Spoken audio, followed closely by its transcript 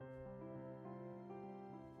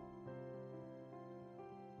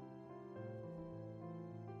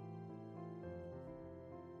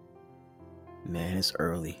Man, it's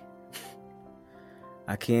early.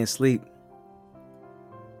 I can't sleep,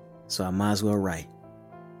 so I might as well write.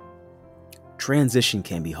 Transition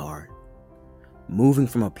can be hard. Moving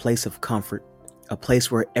from a place of comfort, a place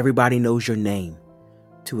where everybody knows your name,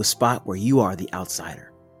 to a spot where you are the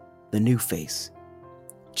outsider, the new face.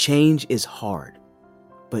 Change is hard,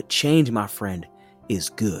 but change, my friend, is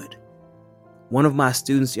good. One of my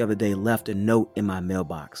students the other day left a note in my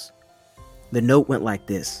mailbox. The note went like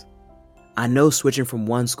this: I know switching from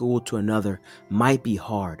one school to another might be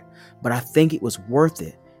hard, but I think it was worth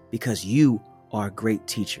it because you are a great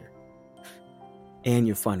teacher. And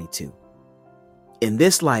you're funny too. In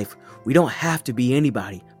this life, we don't have to be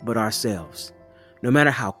anybody but ourselves. No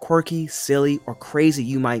matter how quirky, silly, or crazy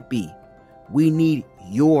you might be, we need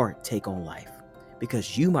your take on life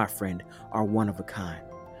because you, my friend, are one of a kind.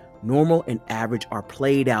 Normal and average are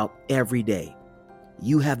played out every day.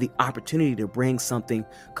 You have the opportunity to bring something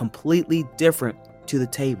completely different to the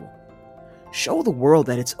table. Show the world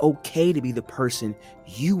that it's okay to be the person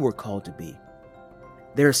you were called to be.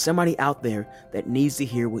 There's somebody out there that needs to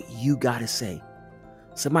hear what you got to say.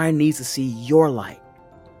 Somebody needs to see your light.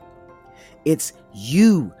 It's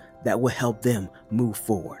you that will help them move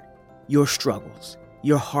forward. Your struggles,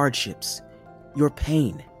 your hardships, your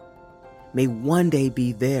pain may one day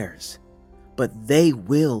be theirs, but they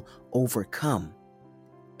will overcome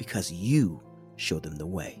because you show them the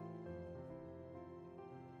way.